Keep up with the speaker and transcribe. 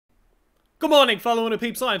Good morning, fellow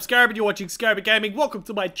INTERPEEPS. I'm Scarabic. You're watching Scarabic Gaming. Welcome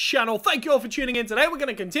to my channel. Thank you all for tuning in. Today we're going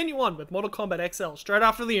to continue on with Mortal Kombat XL straight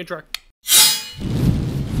after the intro.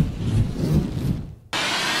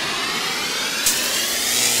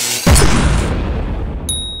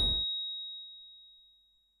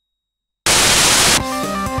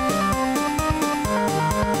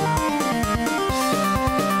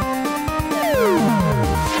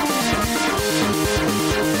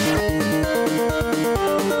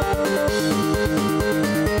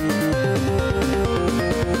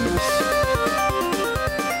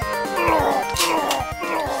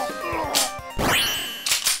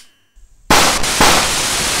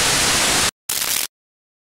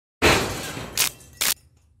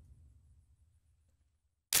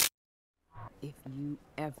 If you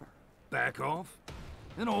ever back off,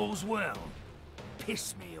 then all's well.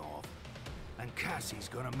 Piss me off, and Cassie's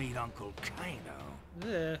gonna meet Uncle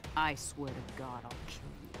Kano. I swear to God, I'll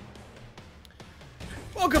kill you.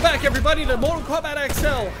 Welcome back, everybody, to Mortal Kombat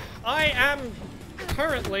XL. I am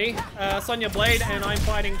currently Sonya Blade, and I'm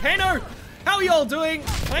fighting Kano. How are y'all doing?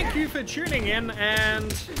 Thank you for tuning in,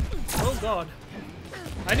 and oh god,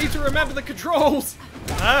 I need to remember the controls.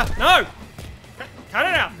 No. Cut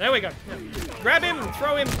it out. There we go. Grab him and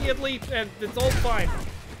throw him weirdly, and it's all fine.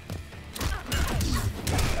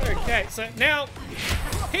 Okay, so now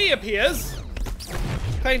he appears.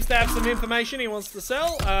 Claims to have some information he wants to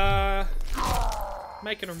sell.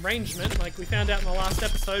 Make an arrangement like we found out in the last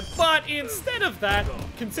episode. But instead of that,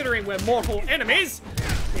 considering we're mortal enemies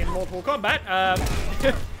in Mortal Kombat,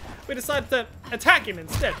 we decided to attack him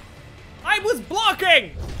instead. I was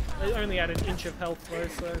blocking! I only had an inch of health though,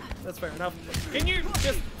 so that's fair enough. Can you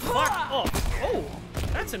just fuck off? Oh,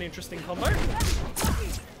 that's an interesting combo.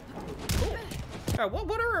 Cool.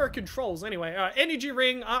 What are our controls anyway? Energy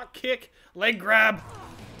ring, arc kick, leg grab.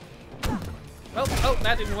 Well, oh,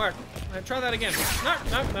 that didn't work. Try that again. No,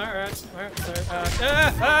 alright, so,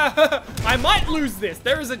 I might lose this.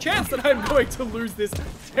 There is a chance that I'm going to lose this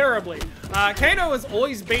terribly. Kano has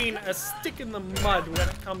always been a stick in the mud when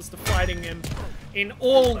it comes to fighting him in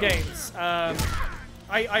all games.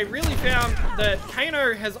 I really found that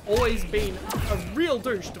Kano has always been a real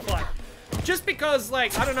douche to fight. Just because,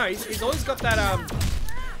 like, I don't know, he's always got that,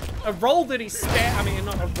 a roll that he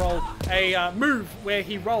not a roll, a move where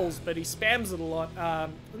he rolls, but he spams it a lot.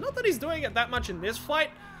 Not that he's doing it that much in this fight,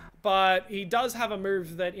 but he does have a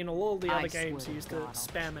move that in all the other games he used to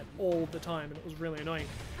spam it all the time, and it was really annoying.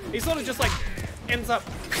 He sort of just like ends up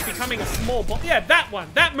becoming a small bot. Yeah, that one,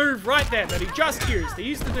 that move right there that he just used. He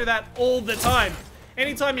used to do that all the time.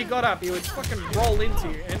 Anytime you got up, he would fucking roll into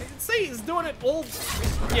you, and see, he's doing it all.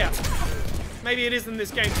 Yeah. Maybe it is in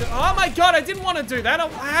this game too. Oh my god, I didn't want to do that. I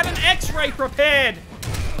had an X-ray prepared.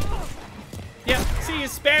 Yeah, see,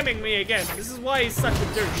 he's spamming me again. This is why he's such a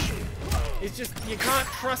douche. It's just, you can't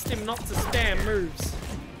trust him not to spam moves.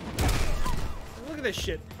 Look at this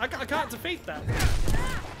shit. I can't defeat that.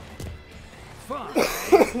 Fuck.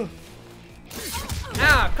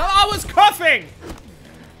 I was coughing!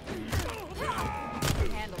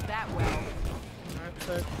 Handled that well. Alright,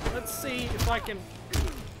 so let's see if I can...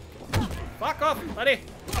 Fuck off, buddy.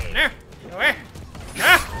 No. Go away.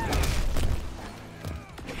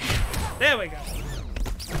 There we go.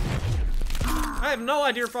 I have no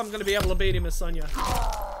idea if I'm going to be able to beat him as Sonya.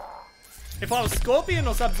 If I was Scorpion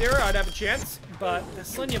or Sub-Zero, I'd have a chance. But the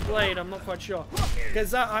Sonya Blade, I'm not quite sure.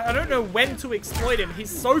 Because I don't know when to exploit him. He's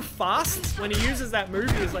so fast. When he uses that move,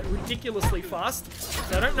 he's like ridiculously fast.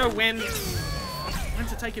 So I don't know when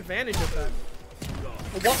to take advantage of that.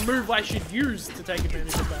 Or what move I should use to take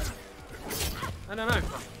advantage of that. I don't know.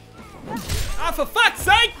 For fuck's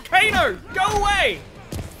sake, Kano, go away!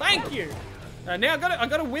 Thank you. Now I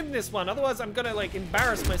gotta win this one, otherwise I'm gonna like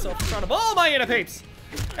embarrass myself in front of all my INTERPEEPS.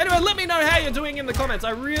 Anyway, let me know how you're doing in the comments.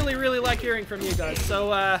 I really like hearing from you guys.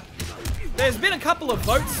 So there's been a couple of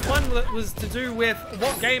votes. One that was to do with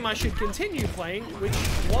what game I should continue playing, which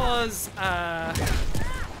was oh,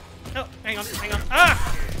 hang on.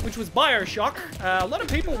 Which was BioShock. A lot of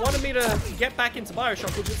people wanted me to get back into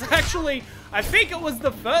BioShock, which is actually, I think it was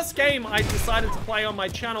the first game I decided to play on my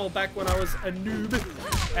channel back when I was a noob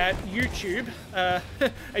at YouTube. A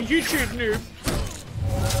YouTube noob.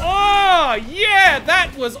 Oh, yeah,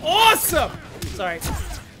 that was awesome! Sorry.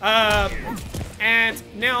 And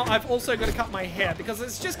now I've also got to cut my hair because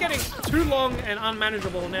it's just getting too long and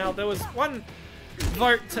unmanageable now. There was one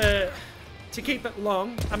vote to keep it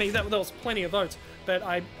long. I mean, there was plenty of votes, but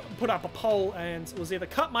I put up a poll and it was either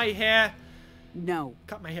cut my hair,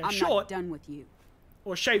 cut my hair short, I'm not done with you,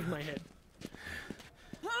 or shave my head.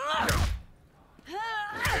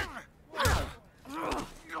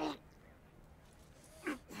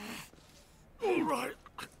 Alright.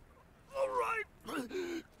 Alright.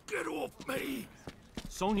 Get off me.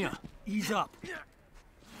 Sonya, ease up.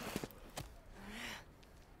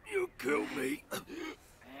 You kill me.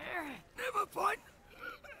 Never find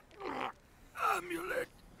amulet.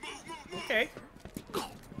 Okay.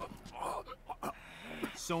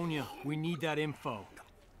 Sonya, we need that info.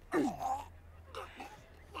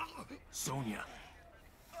 Sonya,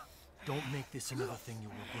 don't make this another thing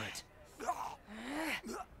you'll regret.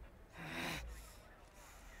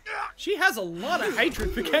 She has a lot of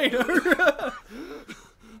hatred for Kano.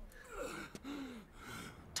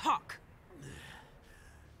 Talk.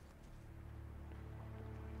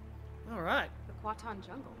 All right. The Kwatan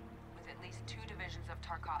jungle. With at least 2 divisions of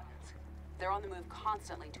Tarkatans. They're on the move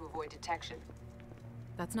constantly to avoid detection.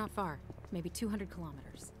 That's not far. Maybe 200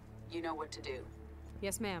 kilometers. You know what to do.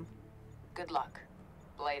 Yes, ma'am. Good luck.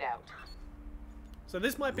 Blade out. So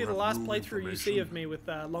this might be the last playthrough you see of me with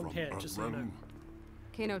long hair, just so you know.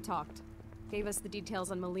 Kano talked. Gave us the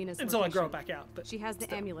details on Melina's Until I grow it location. back out. But She has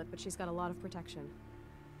the amulet, but she's got a lot of protection.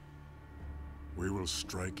 We will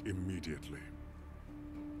strike immediately.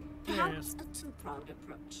 Perhaps a two-pronged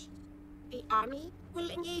approach. The army will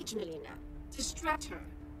engage Melina, distract her,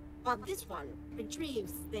 while this one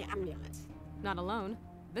retrieves the amulet. Not alone.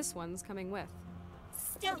 This one's coming with.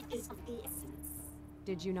 Stealth is of the essence.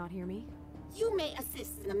 Did you not hear me? You may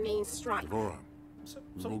assist in the main strike. Devora,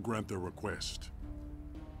 we will grant their request.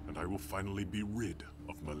 And I will finally be rid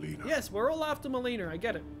of Melina. yes, we're all after Melina. I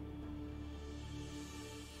get it.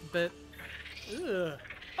 But, is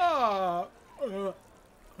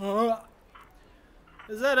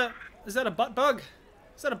that a butt bug?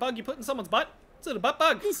 Is that a bug you put in someone's butt? Is it a butt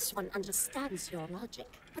bug? This one understands your logic,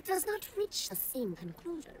 but does not reach the same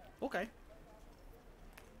conclusion. Okay.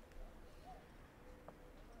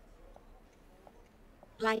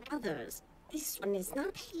 Like others, this one is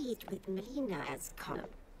not pleased with Melina as Kano.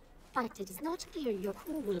 But it is not clear your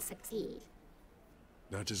crew will succeed.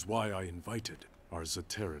 That is why I invited our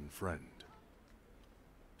Zaterran friend.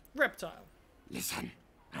 Reptile. Listen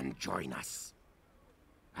and join us.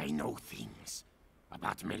 I know things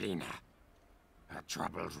about Melina. Her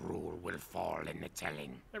troubled rule will fall in the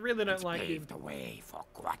telling. I really don't It like him paved the way for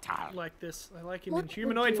Kwatal. like this. I like him What in would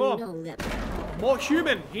humanoid you form. know that More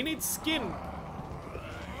human. He needs skin.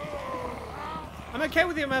 I'm okay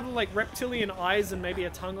with him having like reptilian eyes and maybe a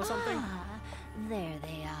tongue or something. Ah, there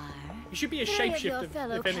they are. He should be a 3 of your shapeshifter,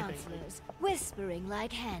 fellow if anything. counselors, whispering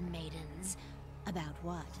like handmaidens. About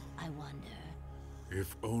what, I wonder?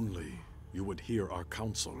 If only you would hear our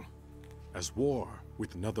counsel. As war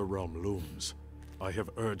with Netherrealm looms, I have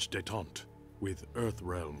urged detente with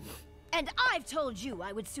Earthrealm. And I've told you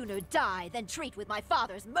I would sooner die than treat with my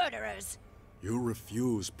father's murderers. You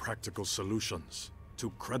refuse practical solutions to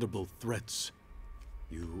credible threats.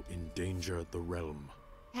 You endanger the realm.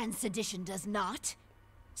 And sedition does not.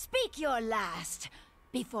 Speak your last,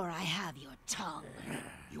 before I have your tongue.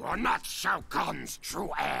 You are not Shao Kahn's true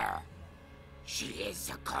heir. She is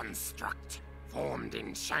a construct formed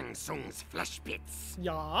in Shang Tsung's flesh pits.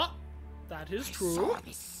 Yeah, that is I true. saw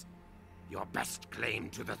this. Your best claim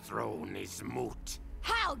to the throne is moot.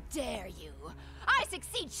 How dare you! I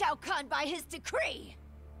succeed Shao Kahn by his decree!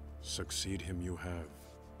 Succeed him you have,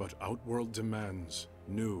 but Outworld demands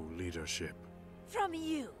new leadership. From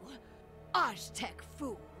you, Audio-Technica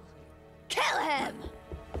fool. Kill him!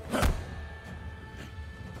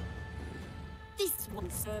 this one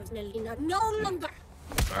serves Melina no longer.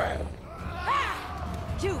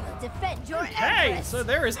 You will defend your Hey, empress. so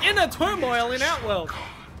there is inner turmoil in Outworld.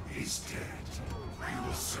 He's dead. We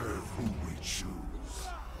will serve whom we choose.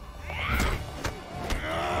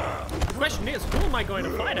 The question is, who am I going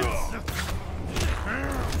to fight as?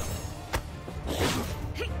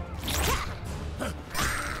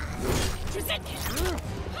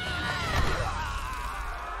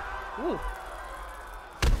 Ooh.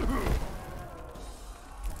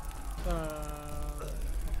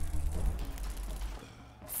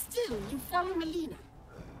 Still, you follow Melina.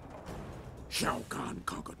 Shao Kahn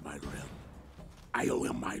conquered my realm. I owe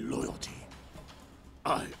him my loyalty.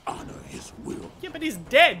 I honor his will. Yeah, but he's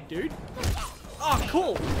dead, dude. Oh,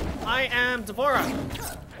 cool. I am Devora.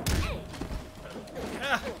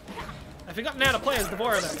 I forgot now to play as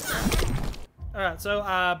Devora, though. Alright, so,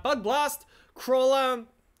 Bug Blast, Crawler,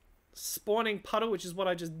 Spawning Puddle, which is what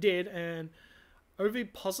I just did, and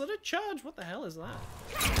Ovipositor Charge? What the hell is that?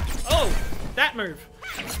 Oh, that move.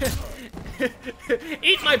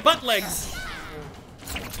 Eat my butt legs.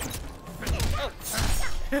 Oh.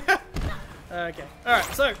 Okay. Alright,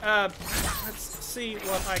 so, let's see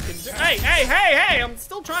what I can do. Hey, hey, hey, hey! I'm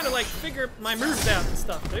still trying to, like, figure my moves out and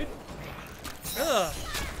stuff, dude. Ugh.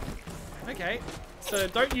 Okay. Okay, so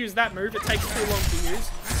don't use that move. It takes too long to use.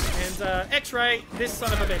 And X-ray this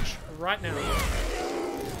son of a bitch right now.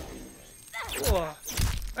 Oh,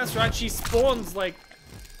 that's right. She spawns like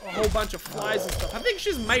a whole bunch of flies and stuff. I think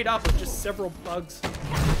she's made up of just several bugs.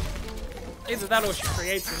 Either that or she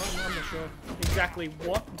creates them. I'm not sure exactly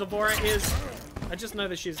what D'Vorah is. I just know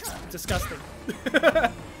that she's disgusting.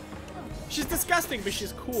 She's disgusting, but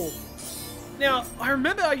she's cool. Now, I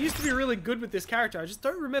remember I used to be really good with this character. I just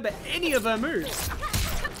don't remember any of her moves.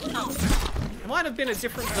 It might have been a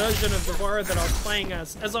different version of D'Vorah that I was playing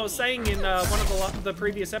as. As I was saying in one of the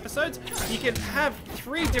previous episodes, you can have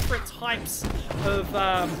 3 different types of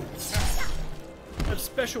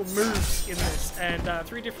special moves in this, and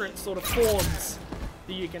 3 different sort of forms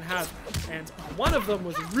that you can have. And one of them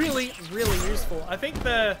was really, really useful. I think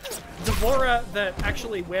the D'Vorah that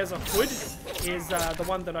actually wears a hood is the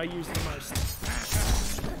one that I use the most.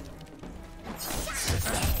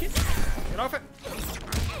 Get off it!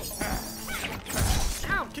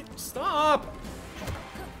 Ow! Stop!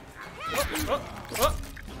 Oh.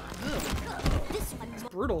 It's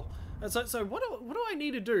brutal. So what do I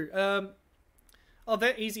need to do? Oh,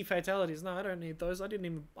 they're easy fatalities. No, I don't need those. I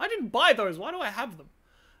didn't buy those. Why do I have them?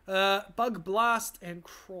 Bug blast and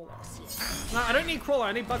crawler. No, I don't need crawler.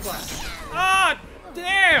 I need bug blast. Ah,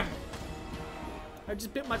 damn! I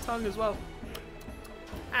just bit my tongue as well.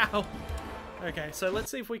 Ow. Okay, so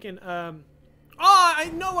let's see if we can. Oh,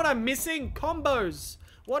 I know what I'm missing. Combos.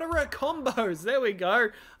 What are her combos? There we go.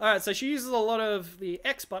 All right, so she uses a lot of the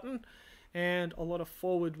X button and a lot of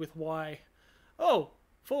forward with Y. Oh,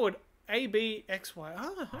 forward. A, B, X, Y.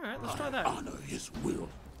 Oh, alright, let's try that. Honor his will.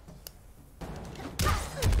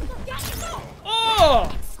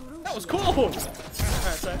 Oh! That was cool! Alright,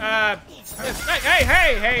 so, hey!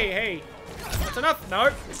 That's enough. No.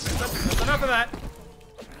 That's enough of that.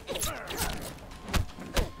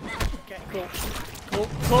 Okay, cool.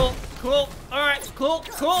 Alright, cool.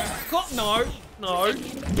 No.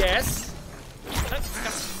 Yes.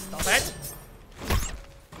 Stop it.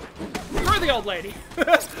 Through the old lady.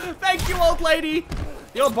 Thank you, old lady.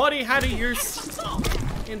 Your body had a use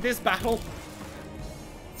in this battle.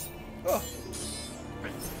 Oh.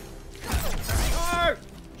 No!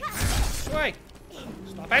 Wait.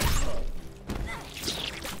 Stop it.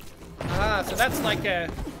 Ah, so that's like a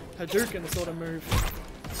Hadouken sort of move.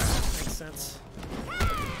 Makes sense.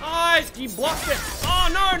 Ah, you blocked it. Oh,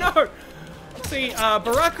 no. See,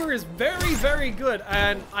 Baraka is very, very good,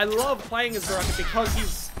 and I love playing as Baraka because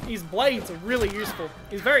his blades are really useful.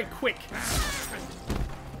 He's very quick.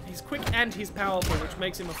 He's quick and he's powerful, which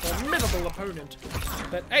makes him a formidable opponent.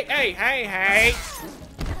 But hey!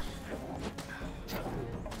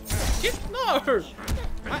 No!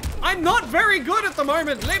 I'm not very good at the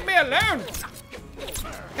moment. Leave me alone.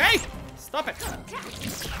 Hey, stop it.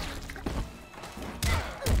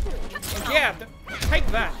 Yeah, take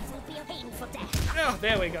that. Oh,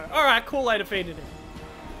 there we go. Alright, cool, I defeated him.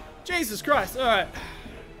 Jesus Christ, alright.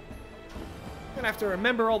 Gonna have to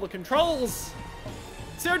remember all the controls.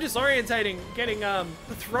 It's so disorientating getting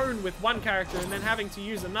thrown with one character and then having to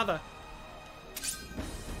use another.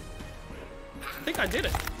 I think I did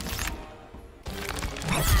it.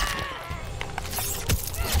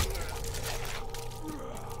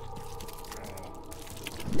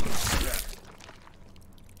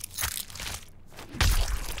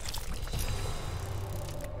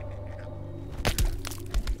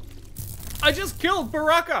 I just killed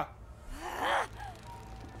Baraka!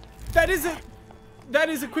 That is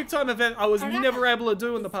a quick time event I was never able to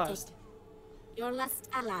do in the past. Your last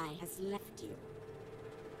ally has left you.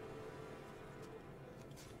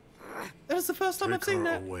 That was the first time I've seen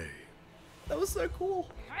that. Away. That was so cool.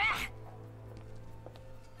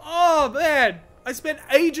 Oh man, I spent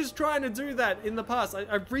ages trying to do that in the past. I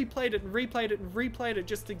replayed it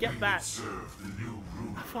just to get that.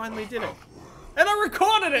 I finally did it. And I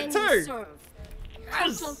recorded it too!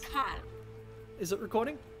 Yes. Is it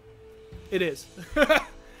recording? It is.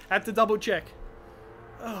 Had to double check.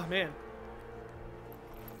 Oh man.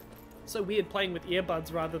 So weird playing with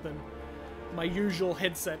earbuds rather than my usual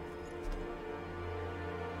headset.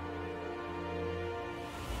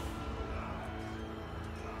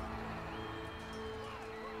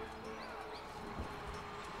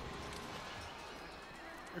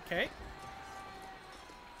 Okay.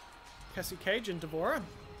 Cassie Cage and D'Vorah.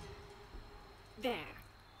 There.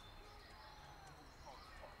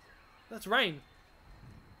 That's Rain.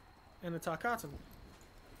 And a Tarkatan.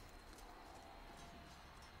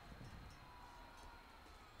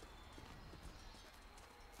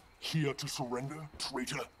 Here to surrender,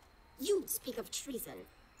 traitor? You speak of treason.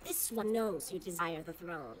 This one knows you desire the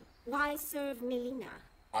throne. Why serve Melina?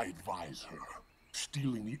 I advise her.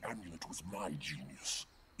 Stealing the amulet was my genius.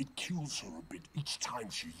 It kills her a bit each time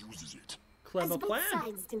she uses it. Clever plan. As both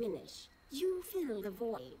sides diminish, you fill the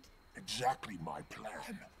void. Exactly my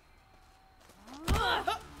plan.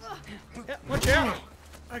 Yeah, watch out.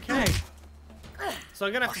 Okay. So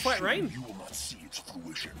I'm gonna have to fight Rain. You will not see its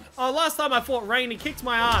fruition. Oh, last time I fought Rain, he kicked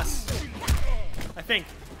my ass. I think.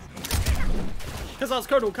 Because I was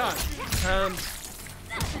Kotal Khan.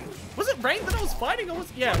 Was it Rain that I was fighting, or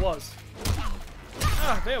was... Yeah, it was.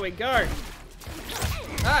 Ah, there we go.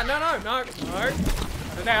 Ah, no.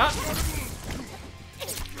 Put it out.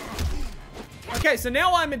 Okay, so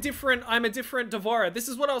now I'm a different Devourer. This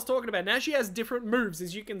is what I was talking about. Now she has different moves,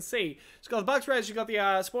 as you can see. She's got the Bug Spray, she's got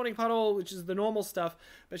the Spawning Puddle, which is the normal stuff.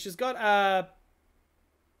 But she's got,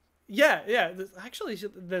 yeah, actually,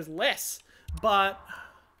 there's less. But,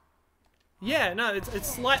 yeah, no, it's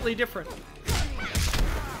slightly different.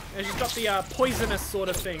 And she's got the poisonous sort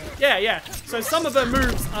of thing. Yeah. So some of her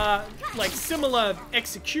moves are like similar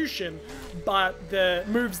execution, but the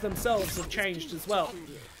moves themselves have changed as well.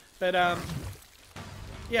 But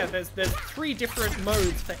yeah, there's 3 different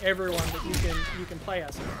modes for everyone that you can play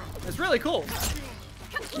as. It's really cool.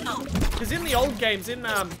 Because in the old games, in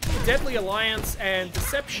Deadly Alliance and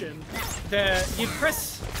Deception, you'd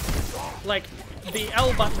press like the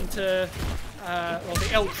L button to. Or the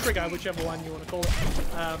L trigger, whichever one you want to call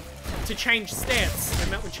it, to change stance,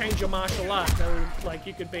 and that would change your martial art. So, like,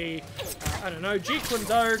 you could be, I don't know, Jeet Kune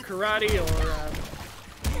Do, karate, or,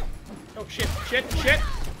 oh shit,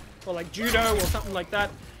 or like judo, or something like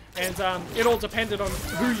that. And it all depended on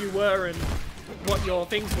who you were and what your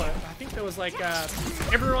things were. I think there was like,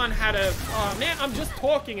 everyone had a, oh man, I'm just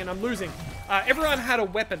talking and I'm losing. Everyone had a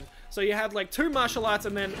weapon. So you had like 2 martial arts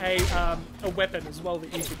and then a weapon as well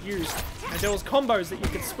that you could use. And there was combos that you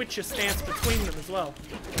could switch your stance between them as well.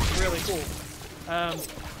 It's really cool.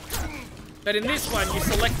 But in this one, you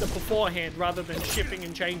select it beforehand rather than shipping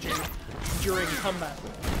and changing during combat.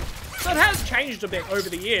 So it has changed a bit over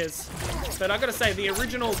the years. But I gotta say, the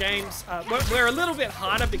original games were a little bit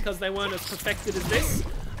harder because they weren't as perfected as this.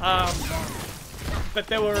 But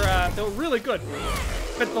they were really good.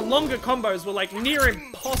 But the longer combos were like near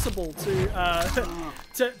impossible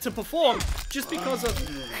to perform just because of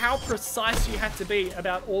how precise you had to be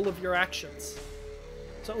about all of your actions.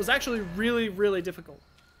 So it was actually really, really difficult.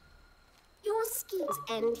 Your schemes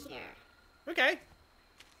end here. Okay.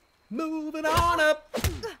 Moving on up.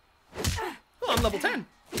 Oh, I'm level 10.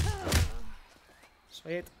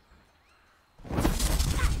 Sweet.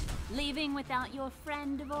 Leaving without your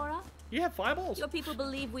friend, Devourer? You have fireballs. Your people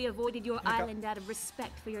believe we avoided your island out of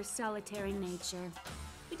respect for your solitary nature.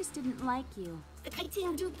 We just didn't like you. The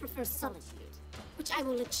Titan do prefer solitude, which I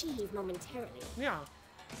will achieve momentarily. Yeah.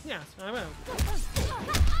 Yes, I will.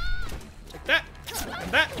 Take that,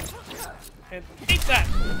 and that, and eat that.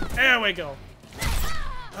 There we go.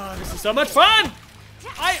 Oh, this is so much fun!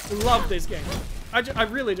 I love this game. I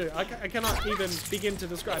really do. I cannot even begin to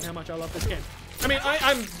describe how much I love this game. I mean,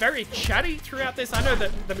 I'm very chatty throughout this. I know that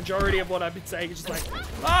the majority of what I've been saying is just like,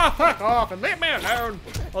 ah, fuck off and leave me alone,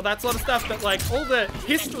 all that sort of stuff. But like all the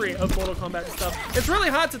history of Mortal Kombat and stuff, it's really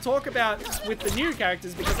hard to talk about with the new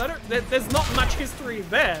characters because there's not much history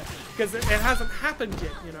there because it hasn't happened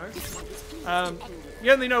yet, you know.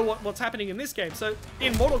 You only know what's happening in this game. So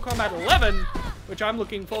in Mortal Kombat 11, which I'm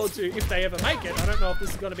looking forward to if they ever make it, I don't know if this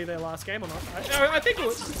is going to be their last game or not. I think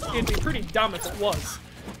it'd be pretty dumb if it was,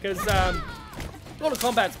 because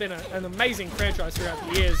Mortal Kombat's been an amazing franchise throughout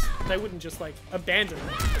the years. They wouldn't just like abandon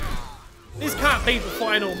it. This can't be the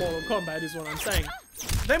final Mortal Kombat is what I'm saying.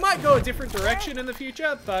 They might go a different direction in the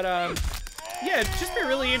future, but yeah, it'd just be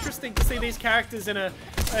really interesting to see these characters in an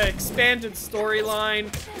expanded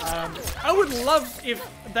storyline. I would love if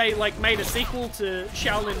they like made a sequel to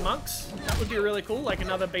Shaolin Monks. That would be really cool, like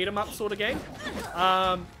another beat 'em up sort of game.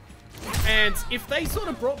 And if they sort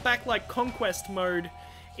of brought back like conquest mode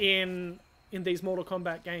in these Mortal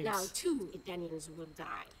Kombat games. Now 2 Italians will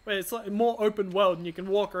die. But it's like more open world and you can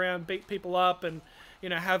walk around, beat people up and, you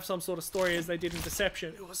know, have some sort of story as they did in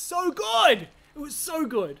Deception. It was so good! It was so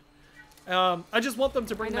good! I just want them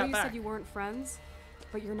to bring that back. I know you said you weren't friends,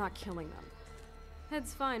 but you're not killing them.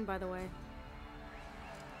 Head's fine, by the way.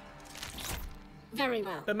 Very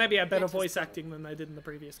well. But maybe a better voice acting than they did in the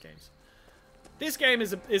previous games. This game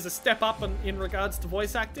is a step up in regards to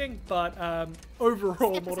voice acting, but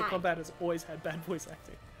overall Mortal Kombat has always had bad voice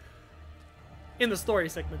acting. In the story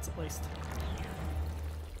segments, at least.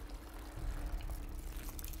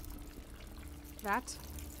 That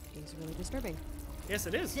is really disturbing. Yes,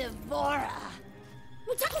 it is. Devourer.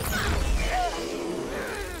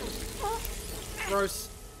 Gross.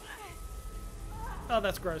 Oh,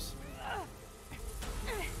 that's gross.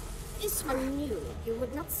 This one knew you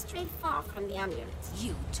would not stray far from the amulet.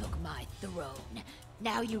 You took my throne.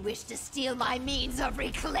 Now you wish to steal my means of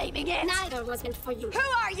reclaiming it? Neither was meant for you. Who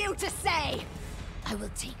are you to say? I will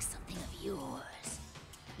take something of yours.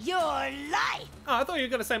 Your life! Oh, I thought you were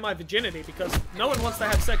going to say my virginity, because no one wants to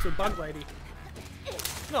have sex with Bug Lady.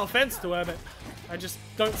 No offense to her, but I just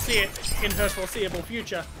don't see it in her foreseeable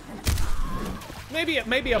future. Maybe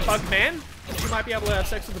a Bug Man. She might be able to have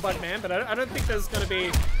sex with the Bug Man, but I don't think there's going to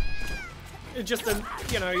be just a,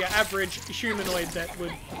 you know, your average humanoid that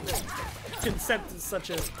would consent to such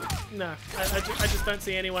a... No, I just don't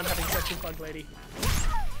see anyone having sex with Bug Lady.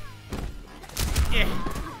 Yeah.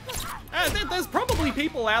 There's probably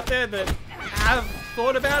people out there that have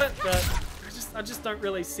thought about it, but I just don't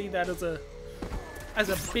really see that as a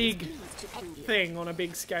big thing on a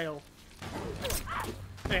big scale.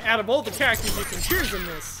 Now, out of all the characters you can choose in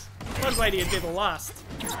this, Bug Lady would be the last.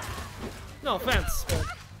 No offense, but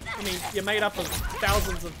I mean, you're made up of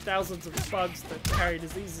thousands of bugs that carry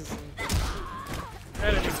diseases, and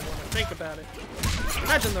I don't even want to think about it.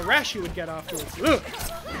 Imagine the rash you would get afterwards. Ugh.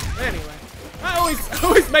 Anyway, I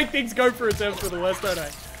always make things go for attempts for the worst, don't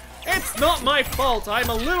I? It's not my fault. I'm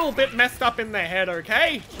a little bit messed up in the head,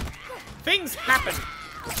 okay? Things happen.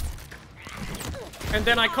 And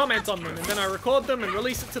then I comment on them, and then I record them and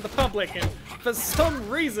release it to the public, and for some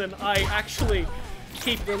reason I actually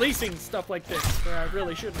keep releasing stuff like this, where I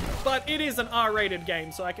really shouldn't. But it is an R-rated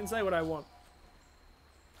game, so I can say what I want.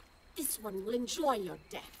 This one will enjoy your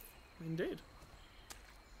death. Indeed.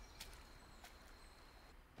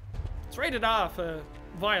 It's rated R for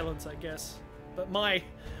violence, I guess. But my...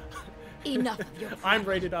 Enough of your I'm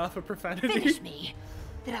rated R for profanity. Finish me,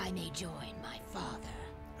 that I may join my father.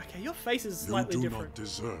 Okay, your face is slightly different. You do different. not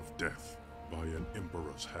deserve death by an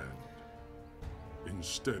emperor's hand.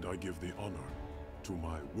 Instead, I give the honor to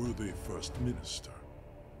my worthy first minister.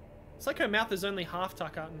 It's like her mouth is only half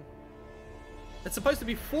Tarkatan. It's supposed to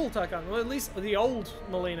be full Tarkatan. Well, at least the old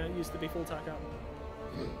Melina used to be full Tarkatan.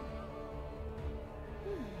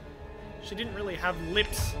 She didn't really have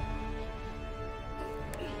lips.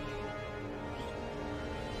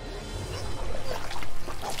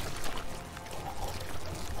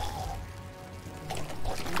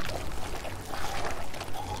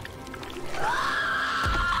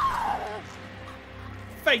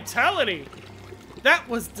 Fatality! That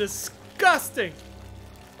was disgusting!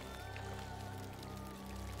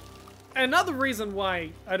 Another reason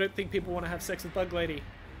why I don't think people want to have sex with Bug Lady.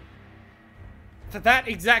 For that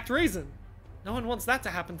exact reason. No one wants that to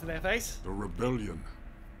happen to their face. The rebellion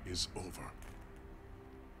is over.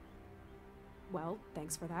 Well,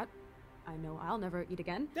 thanks for that. I know I'll never eat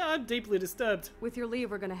again. Yeah, I'm deeply disturbed. With your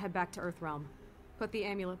leave, we're gonna head back to Earthrealm. Put the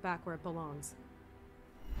amulet back where it belongs.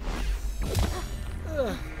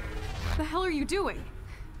 Ugh. The hell are you doing?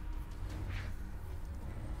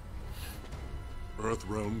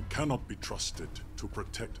 Earthrealm cannot be trusted to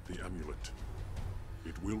protect the amulet.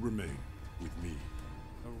 It will remain with me.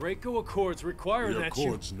 The Reiko Accords require the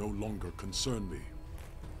Accords no longer concern me,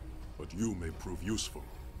 but you may prove useful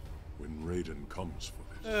when Raiden comes for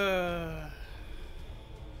this.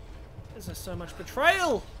 There's so much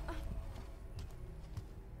betrayal! Oh,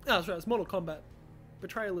 that's right, it's Mortal Kombat.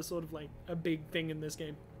 Betrayal is sort of like a big thing in this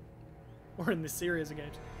game. Or in this series of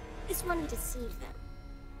games. This one deceived them.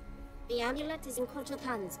 The amulet is in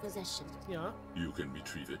Kotal-Khan's possession. Yeah. You can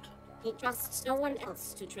retrieve it. He trusts no one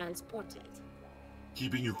else to transport it.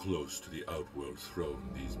 Keeping you close to the Outworld throne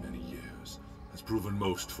these many years has proven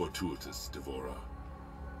most fortuitous, Devora.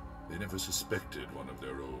 They never suspected one of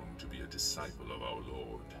their own to be a disciple of our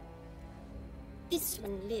Lord. This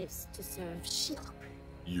one lives to serve Shinnok.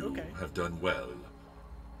 You have done well.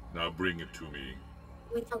 Now bring it to me.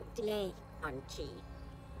 Without delay, Quan Chi.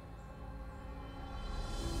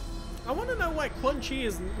 I want to know why Quan Chi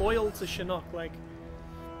is loyal to Shinnok. Like,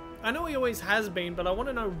 I know he always has been, but I want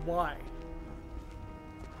to know why.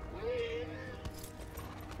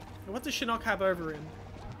 What does Shinnok have over him?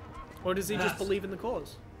 Or does he just believe in the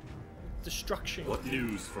cause? Destruction. What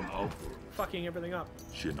news from Outworld? Fucking everything up.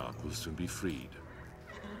 Shinnok will soon be freed.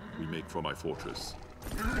 We make for my fortress.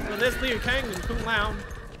 Well, there's Liu Kang and Kung Lao.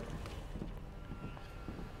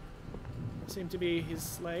 Seem to be his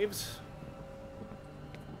slaves.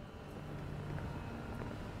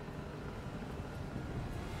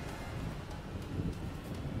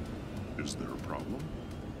 Is there a problem?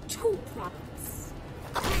 Two problems.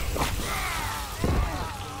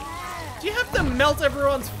 Do you have to melt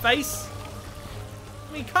everyone's face?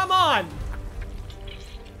 I mean, come on!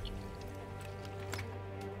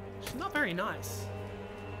 She's not very nice.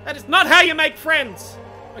 That is not how you make friends!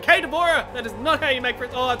 Okay, Devora, that is not how you make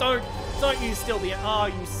friends. Oh, don't you steal the... Oh,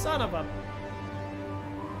 you son of a...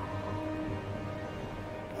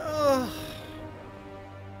 Oh.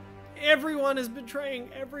 Everyone is betraying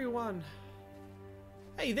everyone.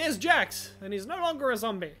 Hey, there's Jax, and he's no longer a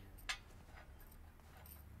zombie.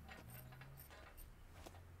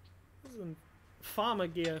 This is some farmer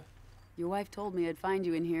gear. Your wife told me I'd find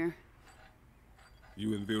you in here.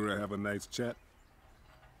 You and Vera have a nice chat?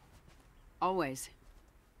 Always.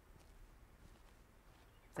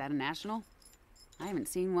 Is that a national? I haven't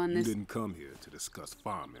seen one this... You didn't come here to discuss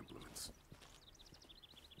farm implements.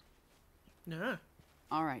 Nah.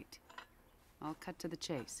 All right. I'll cut to the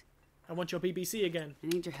chase. I want your BBC again. I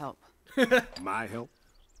need your help. My help?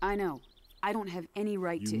 I know. I don't have any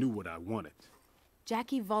right to... You knew what I wanted.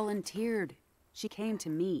 Jackie volunteered. She came to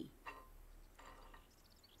me.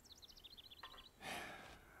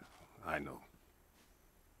 I know.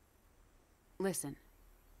 Listen.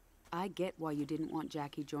 I get why you didn't want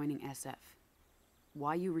Jackie joining SF.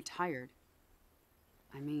 Why you retired.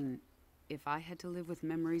 I mean, if I had to live with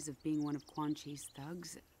memories of being one of Quan Chi's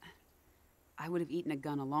thugs, I would have eaten a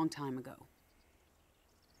gun a long time ago.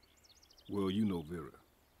 Well, you know Vera.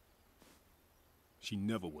 She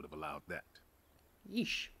never would have allowed that.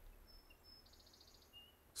 Yeesh.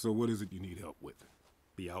 So what is it you need help with?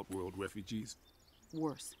 The Outworld refugees?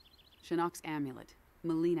 Worse. Shinnok's amulet.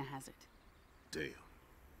 Melina has it. Damn.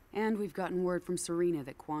 And we've gotten word from Serena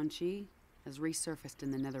that Quan Chi has resurfaced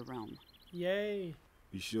in the Nether Realm. Yay.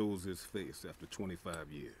 He shows his face after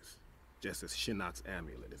 25 years, just as Shinnok's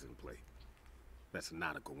amulet is in play. That's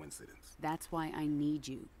not a coincidence. That's why I need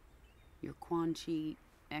you. Your Quan Chi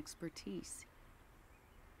expertise.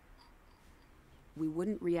 We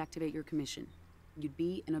wouldn't reactivate your commission. You'd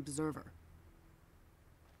be an observer.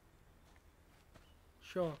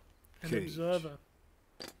 Sure. An Cage. observer.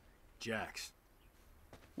 Jax.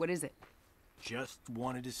 What is it? Just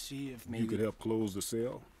wanted to see if maybe... You could help close the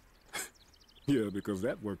cell? Yeah, because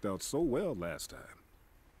that worked out so well last time.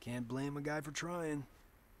 Can't blame a guy for trying.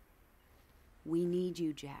 We need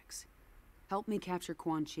you, Jax. Help me capture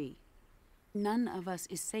Quan Chi. None of us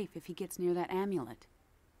is safe if he gets near that amulet.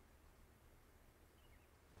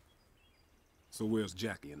 So where's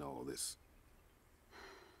Jackie in all this?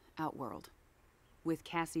 Outworld. With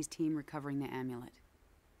Cassie's team recovering the amulet.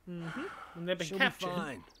 Mm-hmm. And they've been She'll captured. be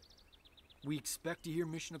fine. We expect to hear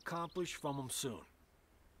mission accomplished from them soon.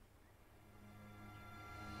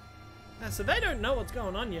 So they don't know what's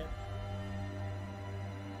going on yet.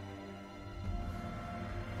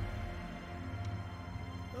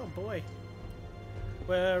 Oh boy.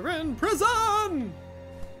 We're in prison!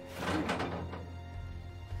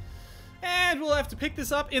 And we'll have to pick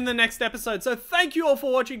this up in the next episode. So thank you all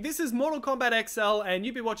for watching. This is Mortal Kombat XL, and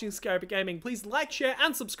you've been watching Scarabic Gaming. Please like, share,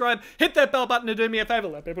 and subscribe. Hit that bell button to do me a favor.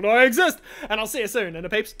 Let people know I exist. And I'll see you soon,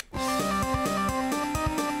 INTERPEEPS.